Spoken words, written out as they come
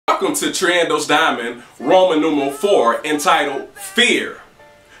Welcome to Treandos Diamond, Roman numeral 4, entitled Fear.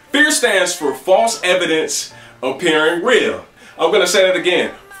 Fear stands for false evidence appearing real. I'm going to say that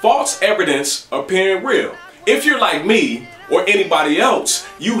again. False evidence appearing real. If you're like me or anybody else,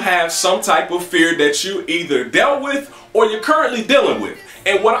 you have some type of fear that you either dealt with or you're currently dealing with.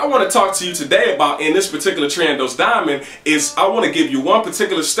 And what I want to talk to you today about in this particular Treandos Diamond is I want to give you one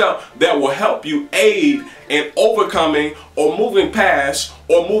particular step that will help you aid in overcoming or moving past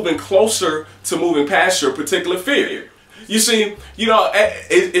or moving closer to moving past your particular fear. You see,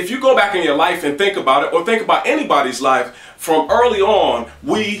 if you go back in your life and think about it, or think about anybody's life, from early on,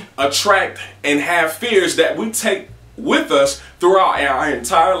 we attract and have fears that we take with us throughout our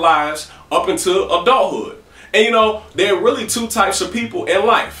entire lives up until adulthood. And there are really two types of people in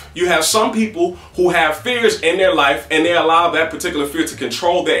life. You have some people who have fears in their life and they allow that particular fear to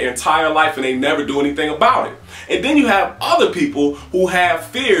control their entire life and they never do anything about it. And then you have other people who have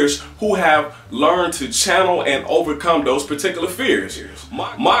fears who have learned to channel and overcome those particular fears.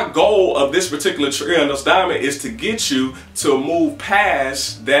 My goal of this particular Treandos Diamond is to get you to move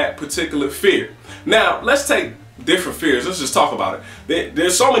past that particular fear. Now, let's take different fears. Let's just talk about it.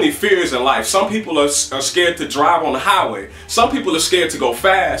 There's so many fears in life. Some people are scared to drive on the highway. Some people are scared to go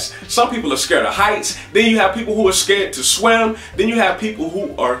fast. Some people are scared of heights. Then you have people who are scared to swim. Then you have people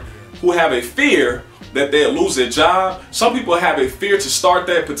who have a fear that they'll lose their job. Some people have a fear to start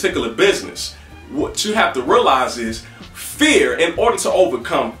that particular business. What you have to realize is fear, in order to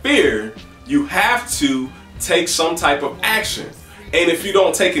overcome fear, you have to take some type of action. And if you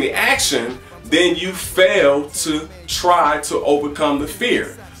don't take any action, then you fail to try to overcome the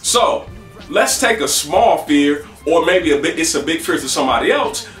fear. So let's take a small fear, or maybe it's a big fear to somebody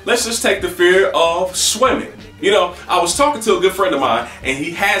else. Let's just take the fear of swimming. I was talking to a good friend of mine and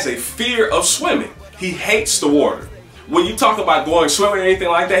he has a fear of swimming. He hates the water. When you talk about going swimming or anything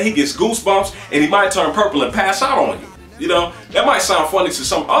like that, he gets goosebumps and he might turn purple and pass out on you. That might sound funny to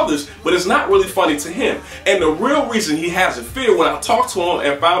some others, but it's not really funny to him. And the real reason he has a fear, when I talked to him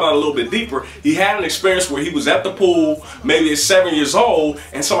and found out a little bit deeper, he had an experience where he was at the pool, maybe at 7 years old,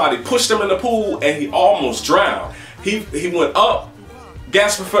 and somebody pushed him in the pool and he almost drowned. He went up,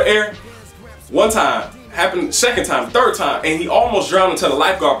 gasping for air. One time, happened second time, third time, and he almost drowned until the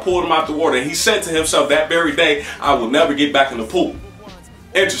lifeguard pulled him out the water. And he said to himself that very day, I will never get back in the pool.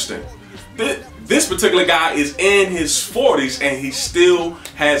 Interesting. This particular guy is in his 40s and he still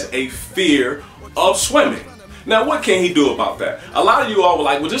has a fear of swimming. Now, what can he do about that? A lot of you all were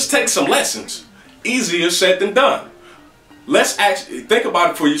like, well, just take some lessons. Easier said than done. Let's actually think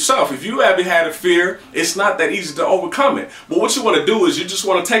about it for yourself. If you ever had a fear, it's not that easy to overcome it. But what you want to do is you just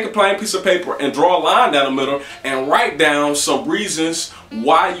want to take a plain piece of paper and draw a line down the middle and write down some reasons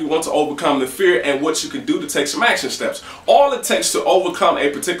why you want to overcome the fear and what you can do to take some action steps. All it takes to overcome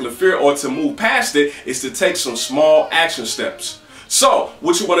a particular fear or to move past it is to take some small action steps. So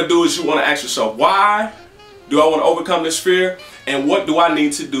what you want to do is you want to ask yourself, why do I want to overcome this fear? And what do I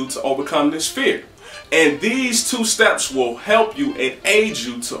need to do to overcome this fear? And these two steps will help you and aid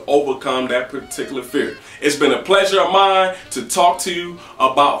you to overcome that particular fear. It's been a pleasure of mine to talk to you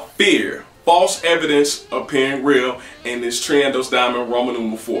about fear, false evidence appearing real, in this Treandos Diamond, Roman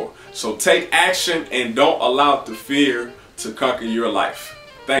numeral 4. So take action and don't allow the fear to conquer your life.